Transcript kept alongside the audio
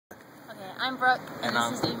I'm Brooke, and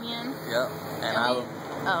this is Damian. Yep. And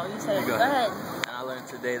you said it. Go ahead. And I learned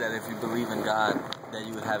today that if you believe in God, that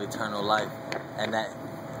you would have eternal life, and that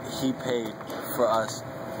He paid for us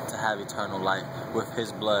to have eternal life with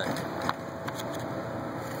His blood.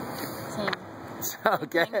 Same.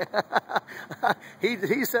 Okay.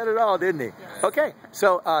 he said it all, didn't he? Yes. Okay.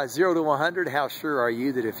 So 0 to 100, how sure are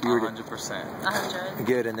you that if you were 100%. 100.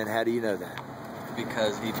 Good, and then how do you know that?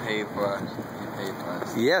 Because He paid for us. He paid for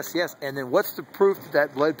us. Yes, yes. And then what's the proof that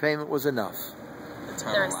that blood payment was enough?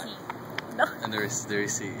 Eternal The life. receipt. No. And the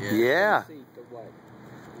receipt, yeah. Yeah. The receipt of what?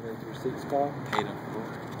 You know what the receipt's called? Paid in full.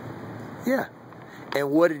 Yeah. And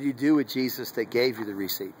what did you do with Jesus that gave you the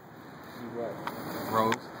receipt? You what?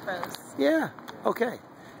 Rose. Yeah. Okay.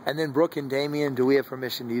 And then Brooke and Damian, do we have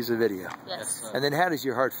permission to use the video? Yes. And then how does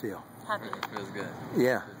your heart feel? Happy. It feels good.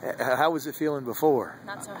 Yeah. How was it feeling before?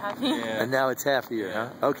 Not so happy. Yeah. And now it's happier,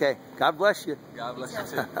 huh? Okay. God bless you. God bless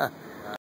you too.